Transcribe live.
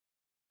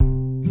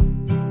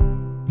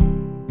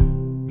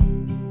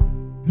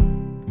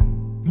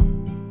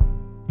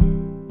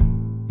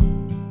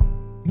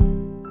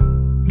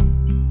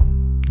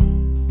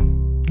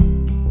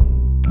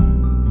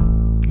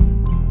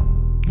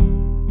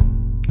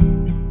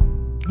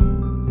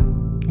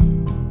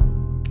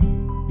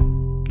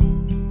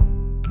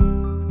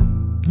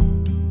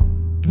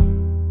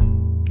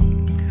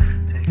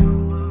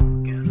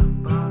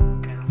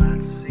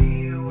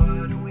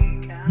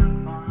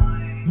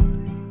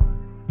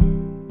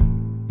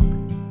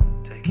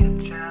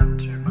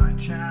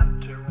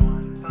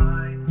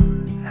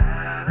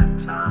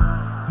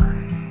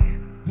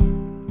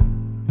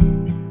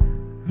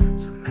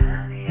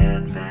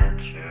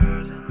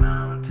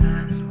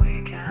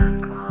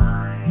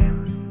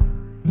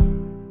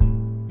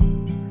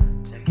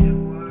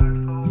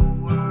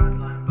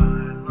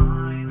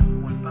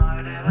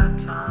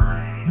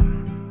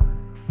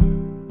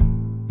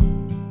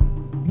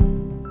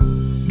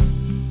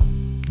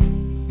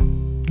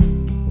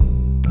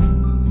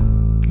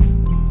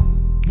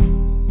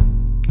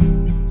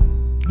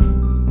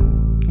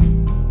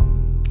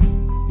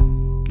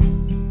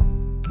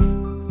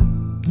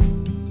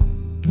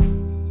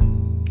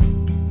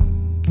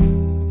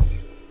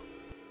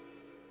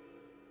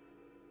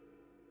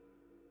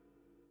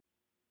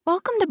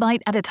Welcome to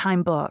Bite at a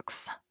Time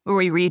Books, where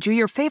we read you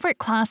your favorite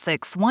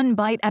classics one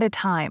bite at a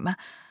time.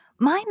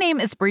 My name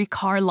is Brie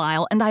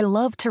Carlisle, and I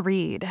love to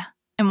read,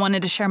 and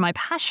wanted to share my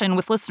passion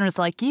with listeners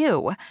like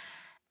you.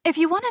 If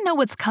you want to know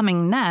what's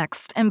coming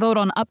next and vote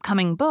on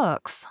upcoming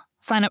books,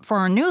 sign up for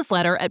our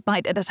newsletter at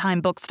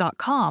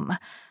biteatatimebooks.com.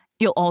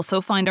 You'll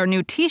also find our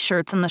new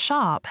t-shirts in the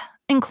shop,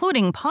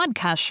 including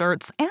podcast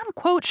shirts and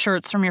quote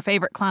shirts from your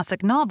favorite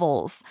classic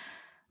novels.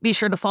 Be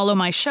sure to follow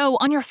my show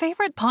on your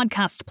favorite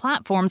podcast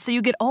platform so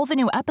you get all the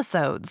new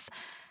episodes.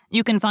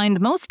 You can find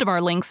most of our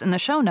links in the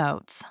show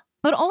notes,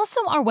 but also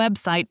our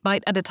website,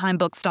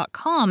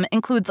 biteatatimebooks.com,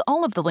 includes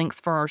all of the links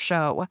for our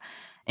show,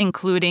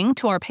 including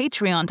to our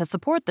Patreon to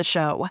support the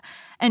show,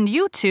 and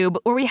YouTube,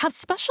 where we have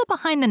special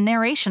behind the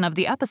narration of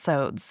the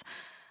episodes.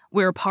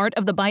 We're part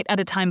of the Bite at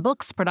a Time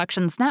Books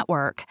Productions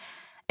Network.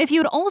 If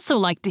you'd also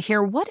like to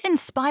hear what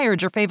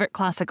inspired your favorite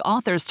classic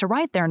authors to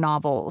write their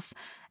novels,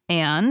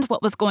 and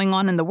what was going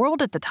on in the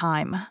world at the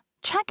time,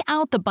 check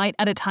out the Bite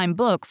at a Time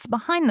Books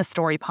Behind the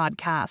Story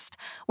podcast,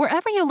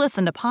 wherever you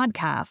listen to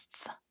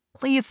podcasts.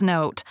 Please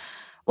note,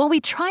 while we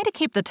try to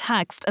keep the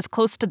text as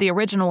close to the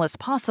original as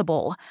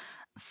possible,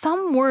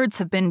 some words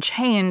have been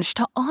changed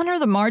to honor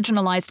the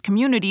marginalized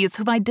communities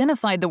who've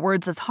identified the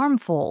words as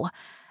harmful,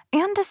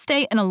 and to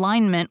stay in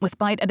alignment with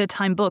Bite at a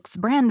Time Books'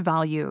 brand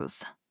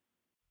values.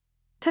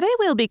 Today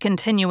we'll be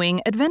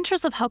continuing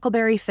Adventures of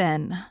Huckleberry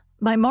Finn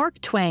by Mark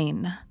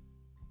Twain.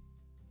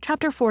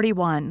 Chapter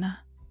 41.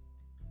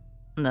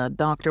 The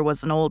doctor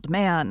was an old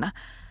man.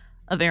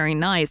 A very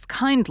nice,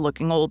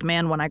 kind-looking old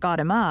man when I got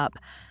him up.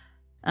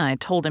 I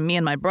told him me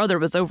and my brother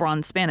was over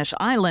on Spanish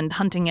Island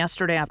hunting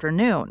yesterday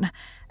afternoon,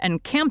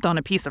 and camped on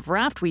a piece of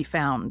raft we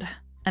found.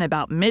 And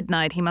about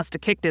midnight he must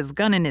have kicked his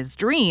gun in his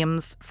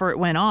dreams, for it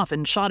went off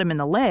and shot him in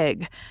the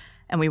leg.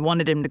 And we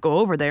wanted him to go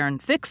over there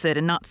and fix it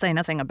and not say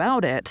nothing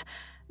about it,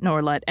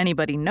 nor let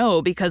anybody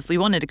know, because we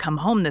wanted to come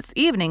home this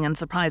evening and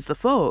surprise the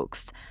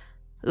folks.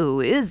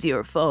 "Who is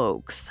your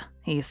folks?"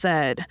 he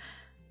said.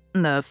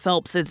 "The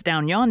Phelpses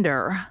down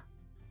yonder."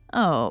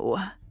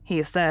 "Oh,"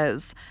 he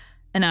says.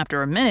 And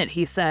after a minute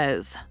he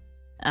says,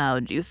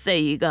 "How'd you say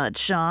you got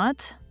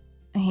shot?"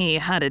 "He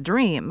had a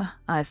dream,"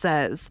 I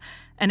says,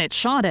 "and it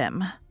shot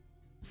him."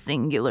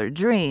 "Singular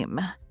dream,"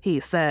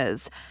 he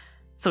says.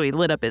 So he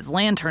lit up his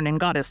lantern and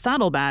got his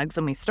saddlebags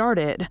and we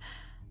started.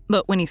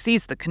 But when he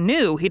sees the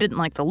canoe, he didn't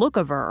like the look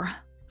of her.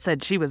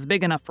 Said she was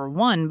big enough for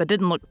one, but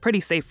didn't look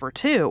pretty safe for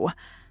two.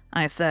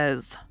 I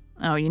says,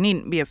 "Oh, you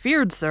needn't be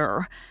afeard,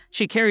 sir.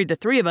 She carried the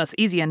three of us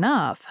easy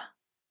enough."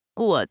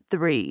 "What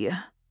three?"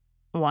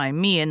 "Why,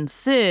 me and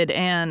Sid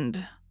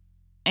and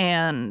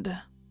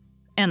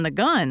the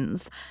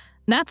guns.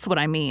 That's what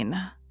I mean."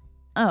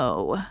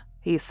 "Oh,"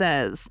 he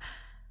says.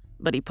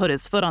 But he put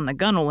his foot on the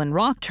gunwale and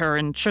rocked her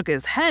and shook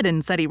his head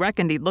and said he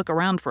reckoned he'd look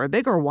around for a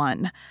bigger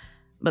one.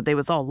 But they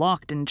was all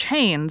locked and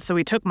chained, so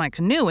he took my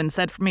canoe and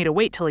said for me to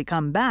wait till he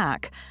come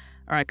back,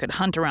 or I could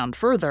hunt around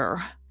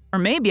further. Or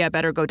maybe I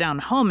better go down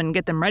home and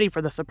get them ready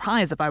for the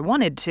surprise if I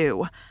wanted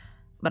to.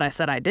 But I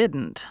said I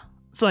didn't.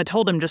 So I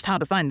told him just how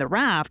to find the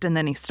raft, and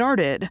then he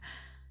started.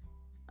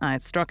 I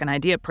struck an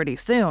idea pretty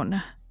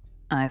soon.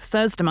 I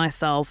says to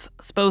myself,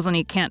 supposing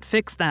he can't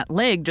fix that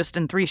leg just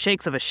in 3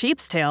 shakes of a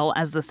sheep's tail,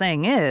 as the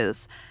saying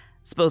is.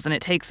 Supposing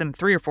it takes him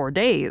 3 or 4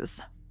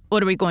 days.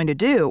 What are we going to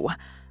do?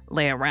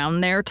 Lay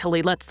around there till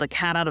he lets the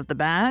cat out of the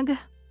bag?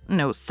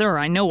 No, sir,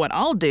 I know what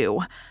I'll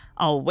do.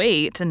 I'll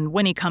wait, and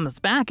when he comes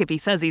back, if he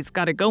says he's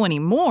got to go any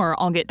more,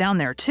 I'll get down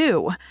there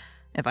too.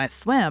 If I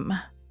swim.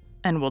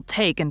 And we'll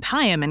take and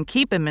tie him and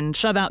keep him and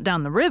shove out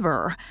down the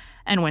river.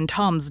 And when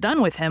Tom's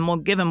done with him, we'll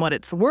give him what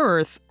it's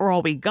worth, or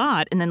all we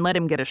got, and then let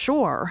him get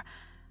ashore.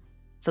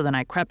 So then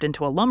I crept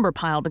into a lumber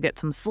pile to get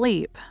some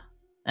sleep.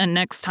 And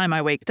next time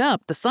I waked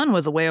up, the sun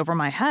was away over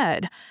my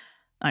head.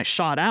 I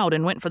shot out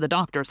and went for the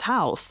doctor's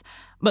house,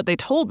 but they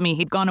told me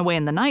he'd gone away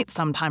in the night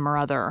sometime or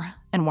other,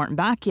 and weren't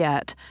back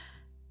yet.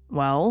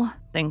 Well,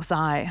 thinks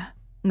I,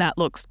 that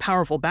looks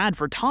powerful bad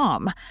for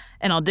Tom,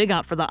 and I'll dig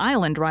out for the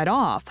island right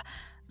off.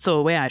 So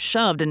away I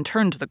shoved and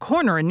turned to the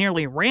corner and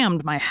nearly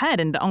rammed my head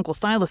into Uncle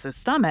Silas's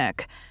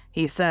stomach.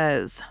 He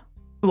says,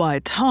 "Why,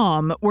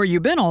 Tom, where you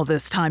been all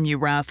this time, you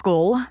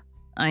rascal?"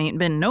 "I ain't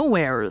been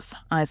nowheres,"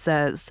 I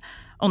says,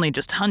 "only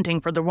just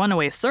hunting for the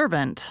runaway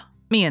servant,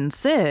 me and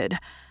Sid."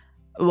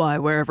 "Why,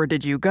 wherever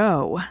did you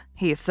go?"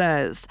 he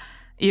says.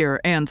 "Your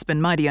aunt's been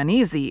mighty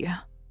uneasy."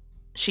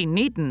 "She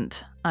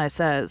needn't," I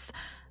says,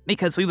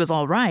 "because we was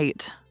all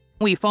right.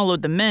 We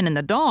followed the men and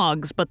the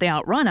dogs, but they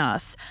outrun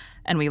us,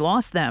 and we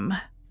lost them.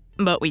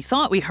 But we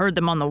thought we heard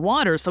them on the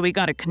water, so we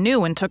got a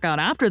canoe and took out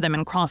after them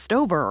and crossed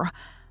over.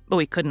 But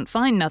we couldn't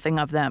find nothing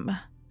of them.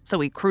 So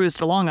we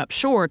cruised along up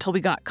shore till we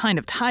got kind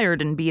of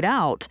tired and beat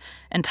out,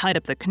 and tied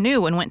up the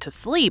canoe and went to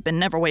sleep and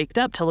never waked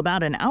up till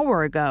about an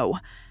hour ago.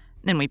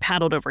 Then we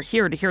paddled over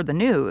here to hear the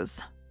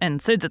news,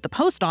 and Sid's at the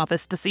post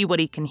office to see what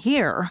he can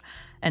hear,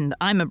 and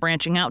I'm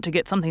a-branching out to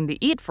get something to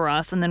eat for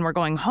us, and then we're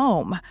going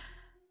home.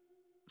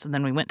 So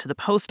then we went to the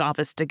post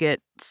office to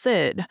get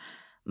Sid,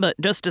 but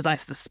just as I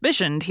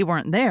suspicioned, he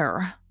weren't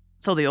there.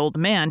 So the old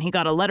man, he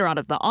got a letter out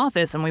of the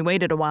office and we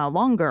waited a while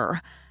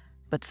longer.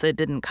 But Sid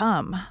didn't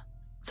come.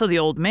 So the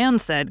old man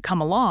said, come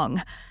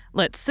along.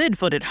 Let Sid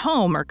foot it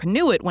home or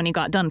canoe it when he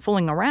got done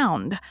fooling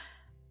around.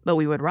 But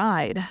we would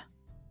ride.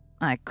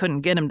 I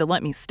couldn't get him to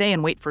let me stay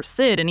and wait for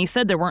Sid, and he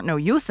said there weren't no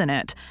use in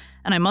it,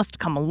 and I must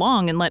come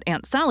along and let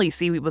Aunt Sally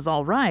see we was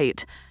all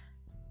right.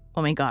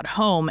 When we got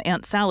home,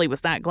 Aunt Sally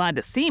was that glad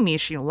to see me,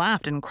 she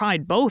laughed and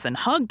cried both and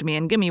hugged me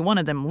and give me one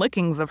of them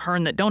lickings of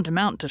hern that don't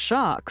amount to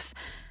shocks,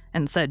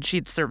 and said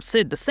she'd serve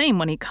Sid the same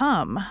when he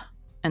come.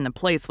 And the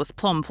place was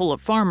plumb full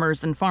of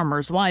farmers and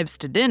farmers' wives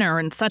to dinner,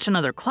 and such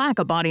another clack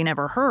a body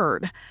never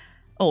heard.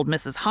 Old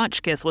Mrs.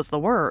 Hotchkiss was the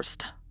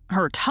worst.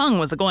 Her tongue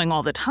was a-going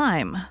all the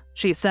time.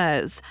 She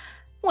says,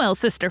 well,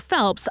 Sister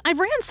Phelps, I've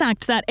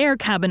ransacked that air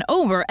cabin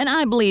over, and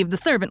I believe the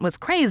servant was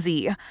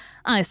crazy.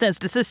 I says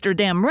to Sister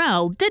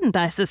Damrell, didn't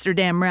I, Sister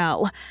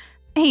Damrell?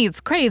 He's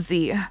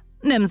crazy.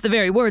 Them's the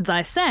very words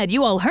I said,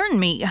 you all hearn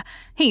me.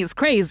 He's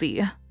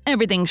crazy.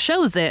 Everything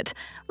shows it.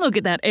 Look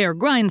at that air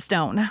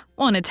grindstone.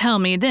 Wanna tell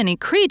me any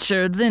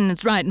creature's in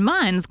its right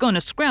mind's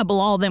gonna scrabble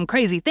all them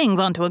crazy things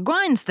onto a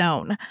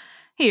grindstone?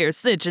 Here's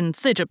sich and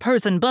sich a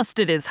person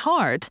busted his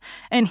heart,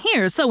 and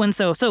here's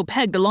so-and-so so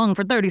pegged along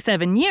for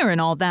 37 year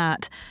and all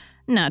that.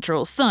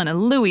 Natural son of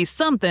Louis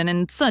something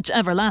and such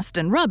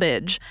everlastin'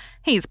 rubbage.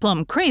 He's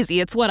plumb crazy,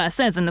 it's what I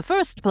says in the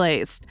first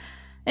place.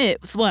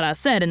 It's what I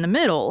said in the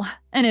middle,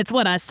 and it's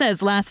what I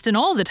says lastin'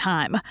 all the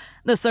time.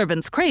 The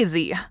servant's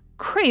crazy.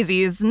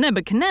 Crazy as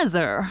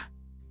Nebuchadnezzar.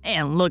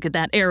 And look at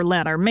that air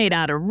ladder made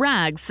out of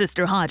rags,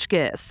 Sister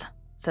Hotchkiss,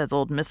 says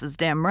old Mrs.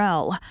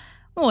 Damrell.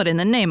 What in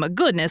the name of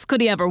goodness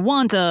could he ever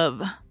want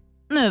of?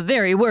 The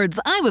very words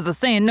I was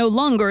a-sayin' no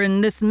longer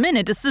in this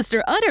minute to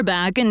Sister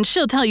Utterback, and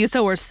she'll tell you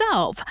so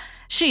herself.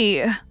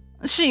 She,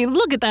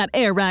 look at that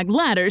air rag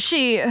ladder,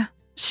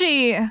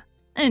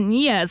 and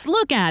yes,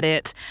 look at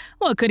it.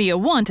 What could he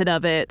have wanted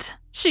of it?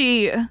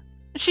 Sister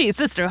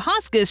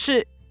Hotchkiss,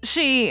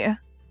 she...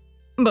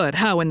 But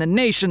how in the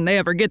nation they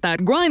ever get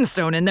that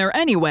grindstone in there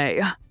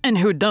anyway? And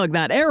who dug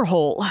that air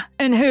hole?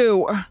 And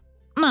who...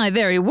 My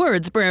very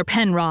words, Brer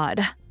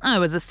Penrod. I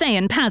was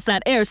a-sayin' pass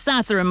that air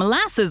sasser and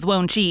molasses,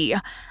 won't ye?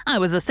 I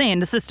was a-sayin'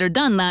 to Sister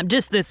Dunlap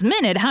just this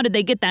minute, how did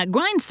they get that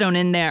grindstone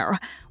in there?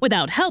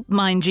 Without help,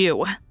 mind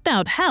you.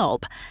 'Thout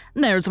help.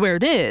 There's where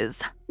it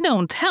is.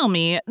 Don't tell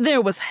me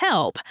there was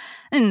help.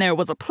 And there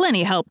was a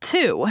plenty help,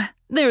 too.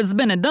 There's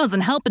been a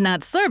dozen helping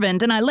that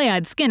servant, and I lay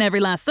I'd skin every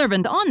last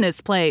servant on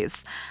this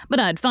place. But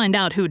I'd find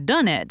out who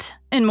done it.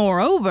 And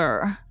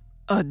moreover...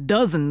 A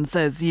dozen,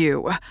 says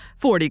you.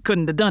 40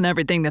 couldn't have done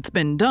everything that's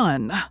been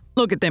done.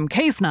 Look at them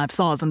case knife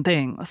saws and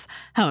things.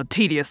 How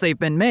tedious they've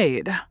been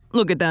made.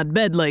 Look at that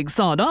bed leg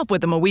sawed off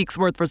with them a week's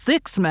worth for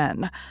 6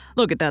 men.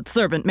 Look at that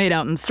servant made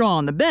out in straw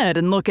on the bed,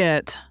 and look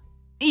at...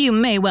 You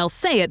may well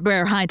say it,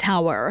 Brer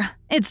Hightower.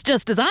 It's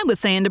just as I was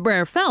saying to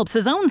Brer Phelps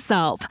his own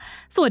self.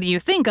 So what do you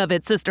think of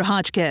it, Sister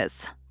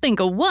Hotchkiss? Think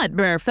of what,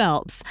 Brer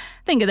Phelps?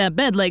 Think of that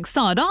bed leg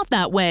sawed off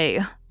that way.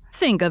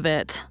 Think of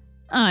it.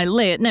 I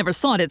lay it never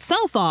sawed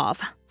itself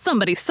off.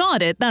 Somebody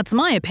sawed it, that's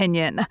my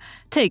opinion.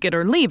 Take it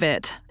or leave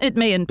it. It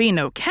mayn't be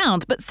no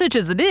count, but such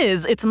as it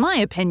is, it's my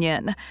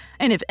opinion.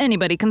 And if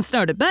anybody can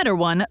start a better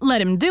one, let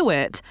him do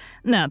it.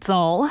 That's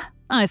all.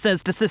 I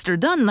says to Sister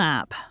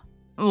Dunlap.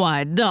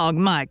 Why, dog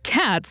my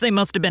cats, they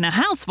must have been a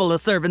house full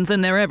of servants in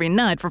there every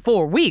night for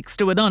 4 weeks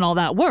to have done all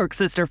that work,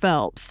 Sister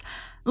Phelps.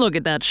 Look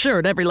at that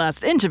shirt, every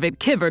last inch of it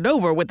kivered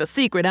over with the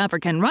secret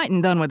African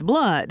writing done with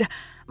blood.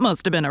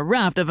 Must have been a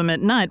raft of 'em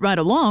at night right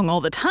along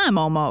all the time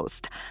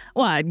almost.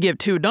 Why, I'd give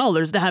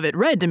 $2 to have it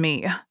read to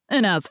me.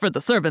 And as for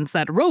the servants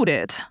that wrote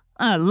it,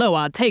 I low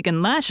I'd take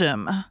and lash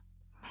 'em.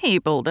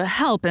 People to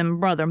help him,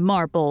 Brother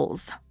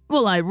Marples.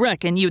 Well, I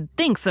reckon you'd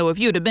think so if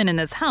you'd have been in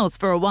this house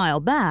for a while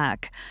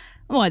back.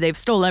 Why, they've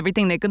stole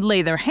everything they could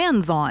lay their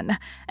hands on,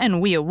 and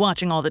we a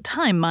watching all the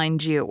time,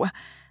 mind you.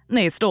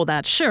 They stole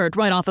that shirt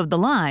right off of the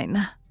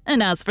line.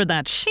 And as for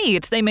that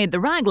sheet, they made the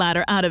rag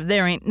ladder out of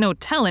there ain't no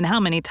tellin' how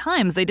many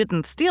times they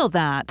didn't steal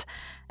that.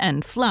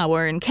 And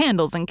flour and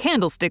candles and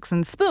candlesticks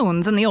and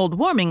spoons and the old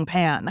warming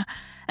pan.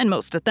 And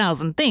most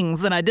 1,000 things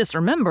that I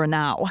disremember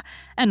now.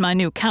 And my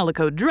new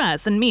calico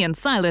dress and me and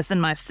Silas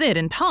and my Sid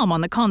and Tom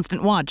on the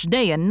constant watch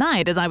day and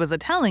night as I was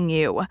a-telling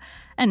you.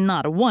 And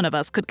not a one of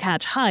us could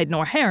catch hide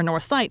nor hair nor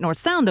sight nor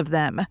sound of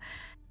them.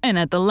 And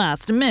at the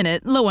last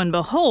minute, lo and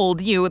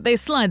behold, they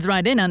slides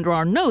right in under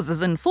our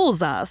noses and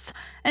fools us.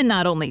 And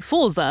not only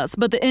fools us,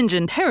 but the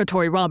Injun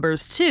territory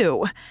robbers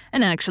too.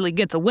 And actually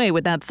gets away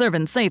with that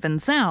servant safe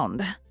and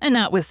sound. And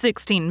that with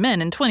 16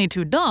 men and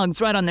 22 dogs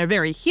right on their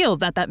very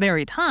heels at that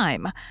very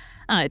time.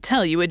 I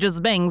tell you, it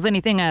just bangs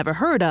anything I ever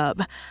heard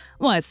of.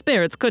 Why,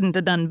 spirits couldn't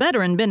have done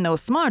better and been no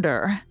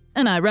smarter.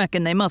 And I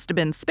reckon they must have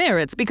been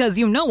spirits because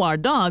you know our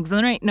dogs and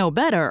there ain't no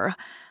better.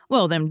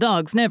 Well, them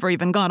dogs never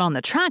even got on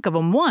the track of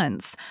 'em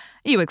once.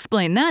 You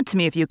explain that to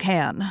me if you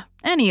can.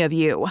 Any of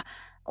you.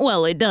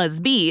 Well, it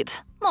does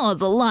beat. Laws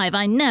alive,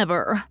 I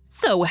never.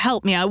 So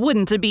help me, I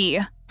wouldn't to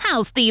be.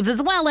 House thieves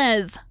as well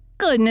as...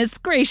 Goodness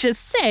gracious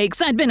sakes,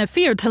 I'd been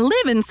afeard to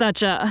live in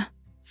such a...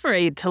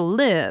 Afraid to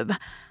live.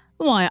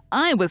 Why,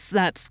 I was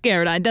that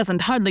scared I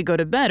doesn't hardly go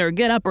to bed or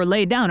get up or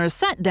lay down or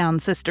set down,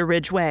 Sister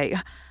Ridgway.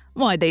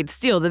 Why, they'd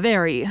steal the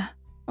very—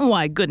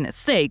 Why, goodness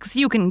sakes,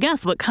 you can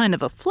guess what kind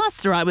of a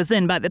fluster I was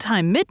in by the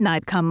time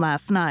midnight come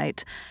last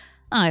night.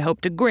 I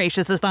hope to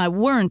gracious if I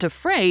weren't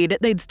afraid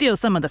they'd steal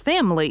some of the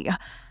family.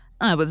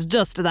 I was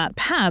just to that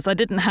pass I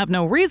didn't have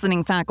no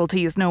reasoning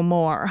faculties no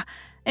more.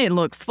 It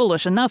looks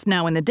foolish enough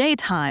now in the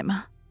daytime.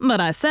 But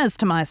I says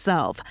to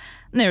myself,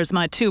 there's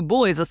my 2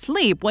 boys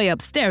asleep way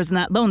upstairs in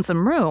that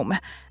lonesome room.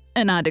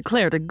 And I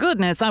declare to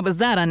goodness I was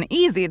that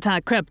uneasy till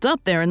I crept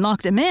up there and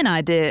locked 'em in,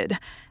 I did.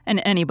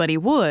 And anybody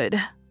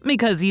would.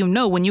 Because you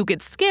know when you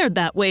get scared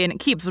that way and it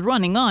keeps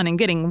running on and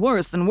getting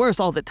worse and worse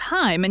all the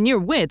time and your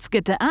wits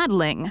get to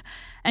addling.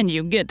 And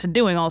you get to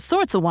doing all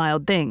sorts of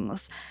wild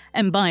things.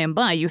 And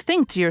by you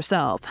think to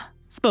yourself,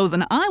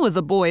 s'posen I was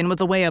a boy and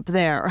was away up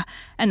there,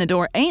 and the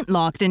door ain't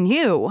locked and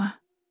you—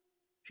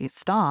 She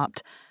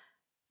stopped,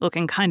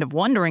 looking kind of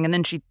wondering, and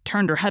then she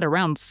turned her head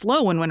around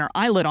slow, and when her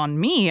eye lit on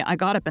me, I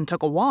got up and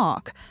took a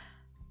walk.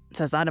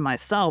 Says I to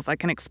myself, I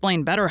can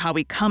explain better how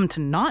we come to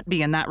not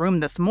be in that room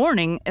this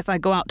morning if I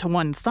go out to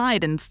one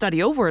side and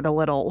study over it a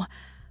little.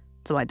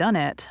 So I done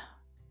it.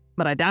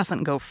 But I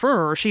dasn't go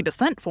fur or she'd a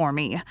sent for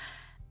me.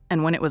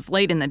 And when it was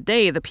late in the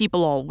day, the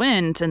people all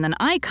went, and then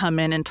I come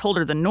in and told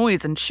her the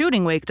noise and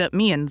shooting waked up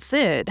me and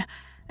Sid.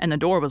 And the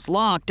door was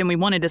locked, and we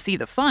wanted to see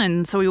the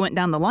fun, so we went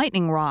down the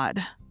lightning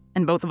rod.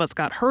 And both of us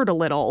got hurt a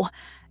little,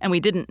 and we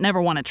didn't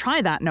never want to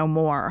try that no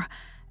more.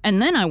 And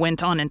then I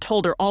went on and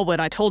told her all what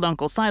I told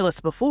Uncle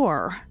Silas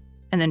before.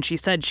 And then she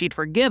said she'd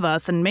forgive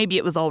us, and maybe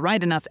it was all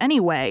right enough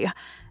anyway,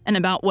 and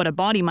about what a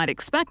body might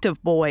expect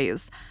of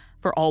boys,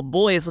 for all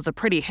boys was a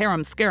pretty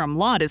harum-scarum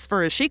lot as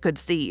far as she could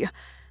see.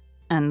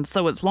 And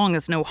so as long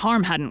as no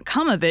harm hadn't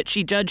come of it,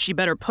 she judged she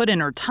better put in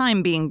her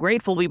time being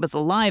grateful we was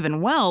alive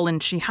and well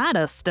and she had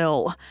us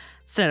still,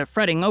 'stead of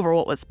fretting over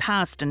what was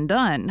past and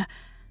done.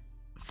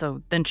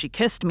 So then she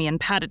kissed me and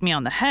patted me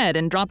on the head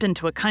and dropped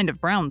into a kind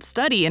of brown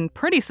study and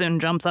pretty soon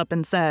jumps up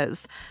and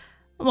says,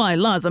 "Why,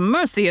 laws a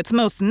mercy, it's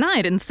most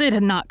night and Sid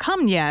had not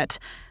come yet.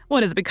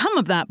 What has become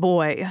of that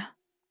boy?"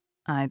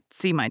 I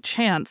see my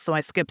chance, so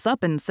I skips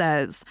up and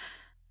says,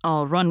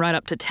 "I'll run right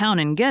up to town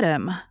and get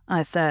him,"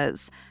 I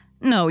says.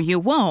 "No, you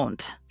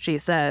won't," she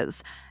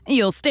says.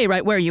 "You'll stay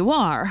right where you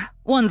are.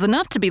 One's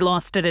enough to be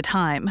lost at a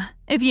time.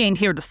 If you ain't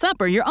here to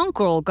supper, your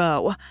uncle'll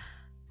go."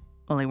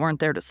 Well, he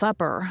weren't there to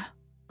supper.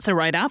 So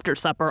right after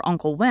supper,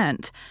 Uncle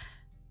went.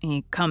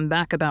 He come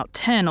back about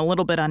 10, a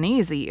little bit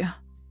uneasy.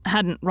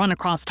 Hadn't run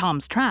across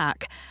Tom's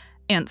track.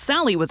 Aunt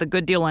Sally was a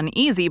good deal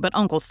uneasy, but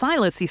Uncle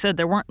Silas, he said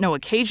there weren't no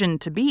occasion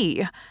to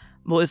be.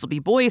 Boys'll be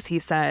boys, he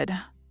said,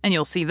 and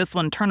you'll see this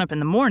one turn up in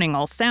the morning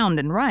all sound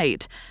and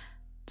right.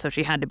 So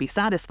she had to be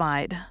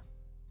satisfied.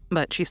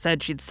 But she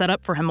said she'd set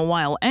up for him a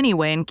while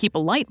anyway and keep a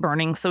light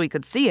burning so he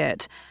could see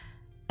it.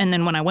 And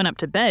then when I went up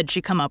to bed,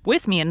 she come up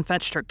with me and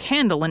fetched her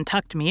candle and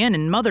tucked me in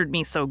and mothered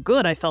me so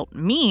good I felt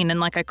mean and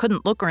like I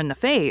couldn't look her in the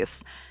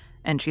face.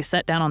 And she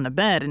sat down on the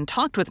bed and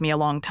talked with me a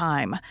long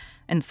time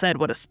and said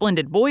what a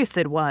splendid boy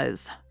Sid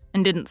was,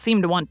 and didn't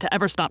seem to want to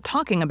ever stop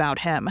talking about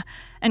him,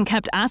 and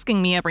kept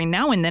asking me every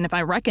now and then if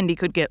I reckoned he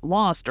could get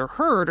lost or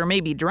hurt or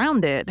maybe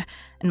drowned, and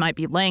might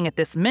be laying at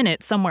this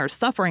minute somewhere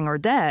suffering or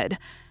dead,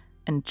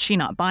 and she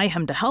not by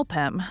him to help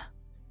him.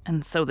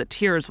 And so the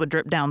tears would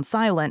drip down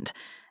silent,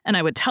 and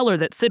I would tell her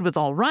that Sid was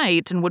all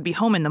right and would be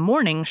home in the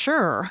morning,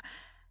 sure.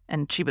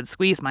 And she would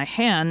squeeze my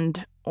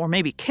hand, or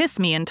maybe kiss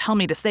me and tell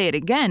me to say it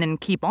again and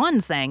keep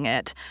on saying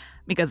it,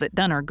 because it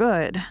done her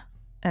good.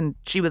 And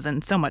she was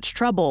in so much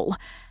trouble.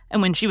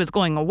 And when she was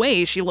going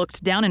away, she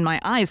looked down in my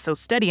eyes so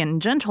steady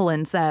and gentle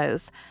and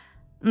says,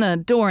 "The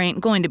door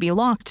ain't going to be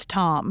locked,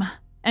 Tom.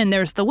 And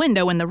there's the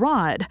window and the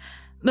rod.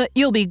 But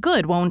you'll be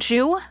good, won't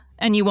you?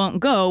 And you won't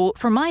go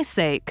for my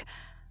sake."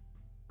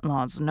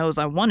 Laws knows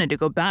I wanted to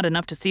go bad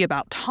enough to see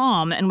about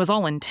Tom and was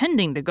all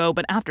intending to go,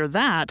 but after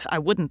that, I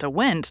wouldn't 'a'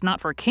 went, not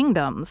for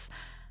kingdoms.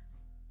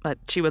 But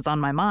she was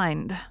on my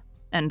mind,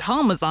 and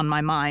Tom was on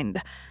my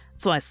mind,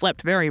 so I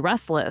slept very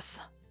restless.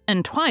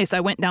 And twice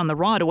I went down the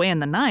rod away in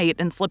the night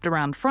and slipped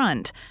around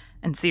front,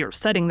 and see her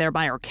sitting there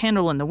by her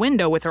candle in the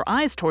window with her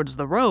eyes towards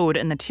the road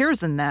and the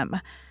tears in them,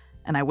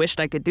 and I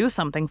wished I could do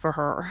something for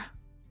her.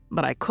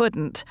 But I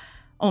couldn't,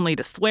 only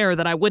to swear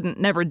that I wouldn't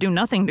never do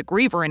nothing to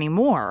grieve her any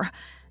more.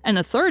 And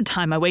the third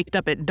time I waked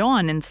up at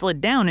dawn and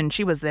slid down and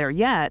she was there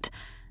yet,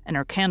 and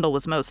her candle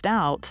was most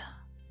out,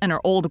 and her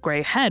old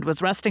gray head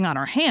was resting on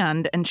her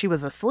hand and she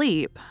was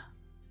asleep.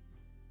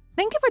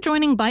 Thank you for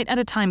joining Bite at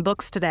a Time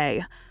Books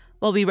today,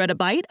 while we read a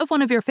bite of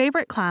one of your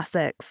favorite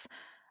classics.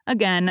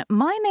 Again,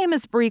 my name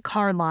is Bree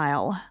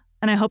Carlisle,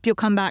 and I hope you'll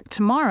come back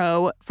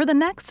tomorrow for the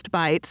next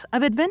bite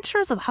of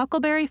Adventures of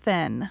Huckleberry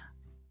Finn.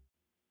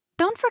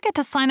 Don't forget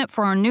to sign up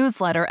for our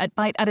newsletter at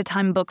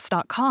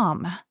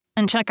biteatatimebooks.com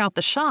and check out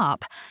the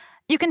shop.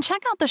 You can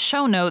check out the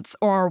show notes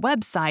or our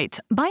website,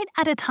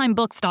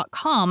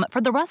 biteatatimebooks.com, for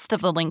the rest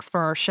of the links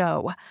for our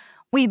show.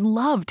 We'd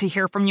love to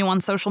hear from you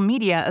on social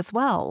media as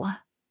well.